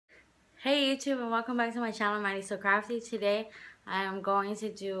Hey YouTube, and welcome back to my channel, Mandy So Crafty. Today I am going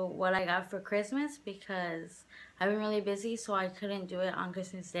to do what I got for Christmas because I've been really busy, so I couldn't do it on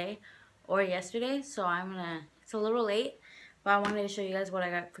Christmas Day or yesterday. So it's a little late, but I wanted to show you guys what I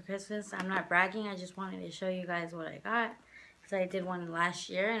got for Christmas. I'm not bragging, I just wanted to show you guys what I got because I did one last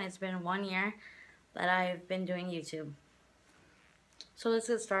year and it's been 1 year that I've been doing YouTube. So let's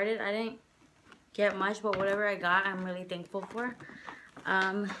get started. I didn't get much, but whatever I got, I'm really thankful for.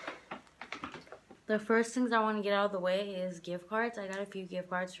 The first things I want to get out of the way is gift cards. I got a few gift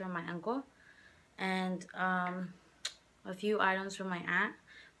cards from my uncle and a few items from my aunt,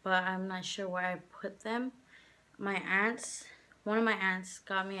 but I'm not sure where I put them. One of my aunts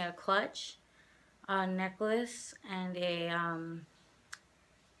got me a clutch, a necklace, and a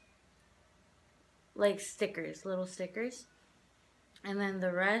like stickers, little stickers. And then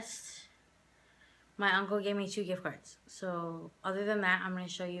the rest, my uncle gave me 2 gift cards. So other than that, I'm going to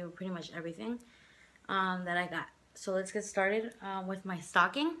show you pretty much everything that I got. So let's get started with my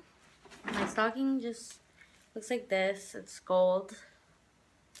stocking. My stocking just looks like this. It's gold.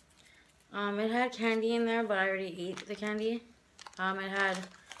 It had candy in there, but I already ate the candy. It had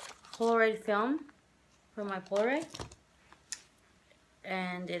Polaroid film for my Polaroid.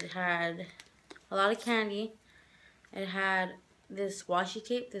 And it had a lot of candy. It had this washi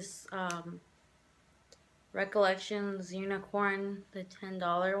tape, this Recollections Unicorn, the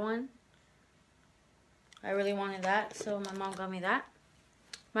 $10 one. I really wanted that, so my mom got me that.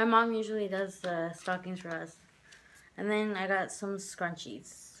 My mom usually does the stockings for us. And then I got some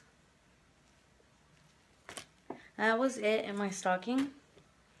scrunchies. That was it in my stocking.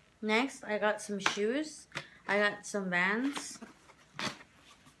 Next, I got some shoes. I got some Vans.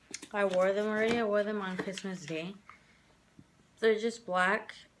 I wore them already. I wore them on Christmas Day. They're just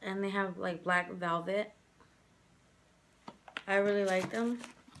black, and they have like black velvet. I really like them.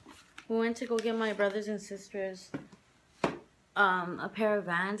 We went to go get my brothers and sisters a pair of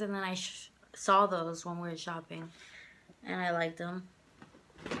Vans, and then I saw those when we were shopping, and I liked them.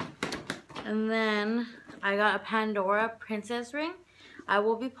 And then I got a Pandora princess ring. I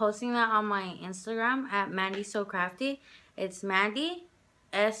will be posting that on my Instagram at Mandy So Crafty. It's Mandy,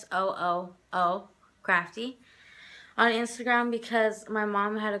 S-O-O-O, Crafty, on Instagram because my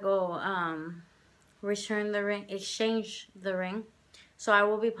mom had to go return the ring, exchange the ring. So I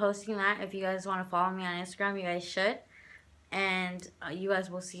will be posting that. If you guys want to follow me on Instagram, you guys should. And you guys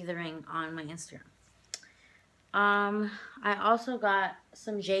will see the ring on my Instagram. I also got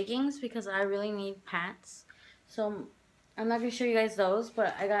some jeggings because I really need pants. So I'm not going to show you guys those,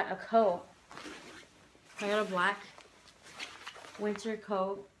 but I got a coat. I got a black winter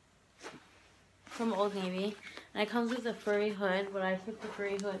coat from Old Navy. And it comes with a furry hood, but I took the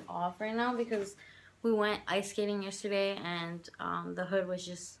furry hood off right now because we went ice skating yesterday and the hood was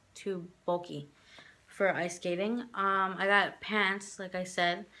just too bulky for ice skating. I got pants, like I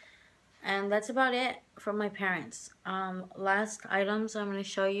said, and that's about it from my parents. Last items I'm going to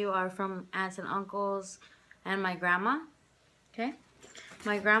show you are from aunts and uncles and my grandma. Okay,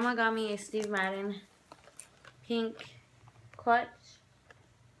 my grandma got me a Steve Madden pink clutch,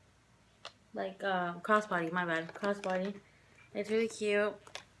 like crossbody, my bad, crossbody. It's really cute.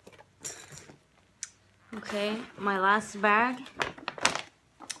 Okay, my last bag,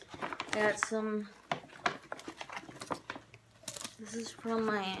 I got some, this is from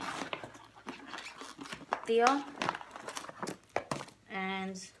my Theo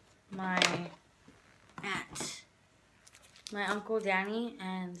and my aunt, my Uncle Danny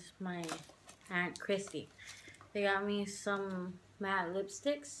and my Aunt Christy. They got me some matte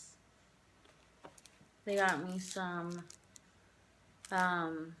lipsticks. They got me some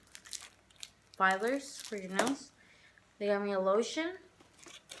filers for your nails. They got me a lotion,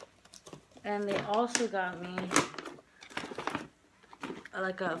 and they also got me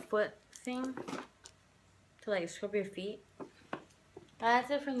like a foot thing to like scrub your feet.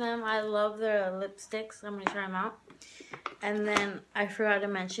 That's it from them. I love their lipsticks. I'm gonna try them out. And then I forgot to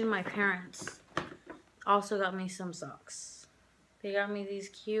mention my parents also got me some socks. They got me these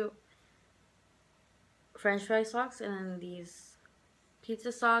cute French fry socks and then these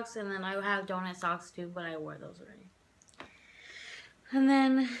pizza socks, and then I have donut socks too, but I wore those already. And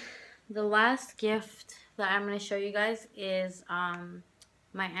then the last gift that I'm going to show you guys is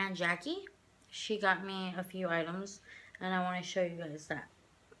my Aunt Jackie. She got me a few items, and I want to show you guys that.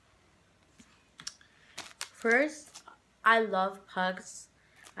 First, I love pugs.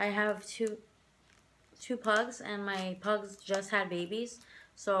 I have two pugs, and my pugs just had babies,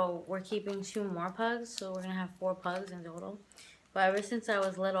 so we're keeping 2 more pugs, so we're going to have 4 pugs in total. But ever since I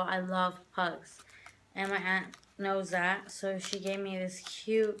was little, I love pugs. And my aunt knows that. So she gave me this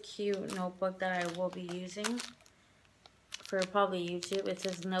cute notebook that I will be using for probably YouTube. It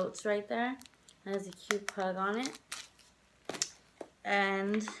says notes right there. And there's a cute pug on it.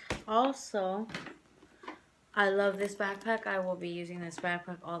 And also, I love this backpack. I will be using this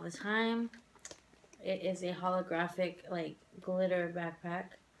backpack all the time. It is a holographic, like, glitter backpack.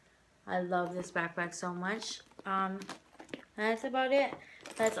 I love this backpack so much. That's about it.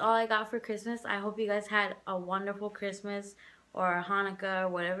 That's all I got for Christmas. I hope you guys had a wonderful Christmas or Hanukkah or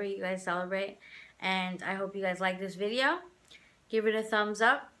whatever you guys celebrate. And I hope you guys like this video. Give it a thumbs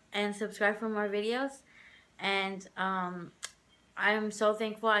up and subscribe for more videos. And I'm so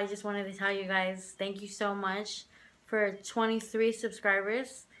thankful. I just wanted to tell you guys thank you so much for 23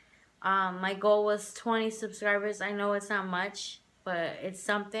 subscribers. My goal was 20 subscribers. I know it's not much, but it's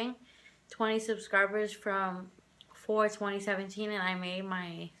something. 20 subscribers for 2017, and I made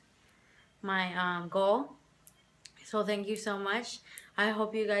my goal. So thank you so much. I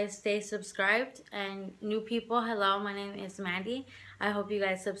hope you guys stay subscribed. And new people, hello, my name is Mandy. I hope you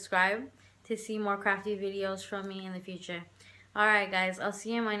guys subscribe to see more crafty videos from me in the future. Alright guys, I'll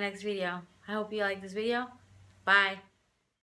see you in my next video. I hope you like this video. Bye.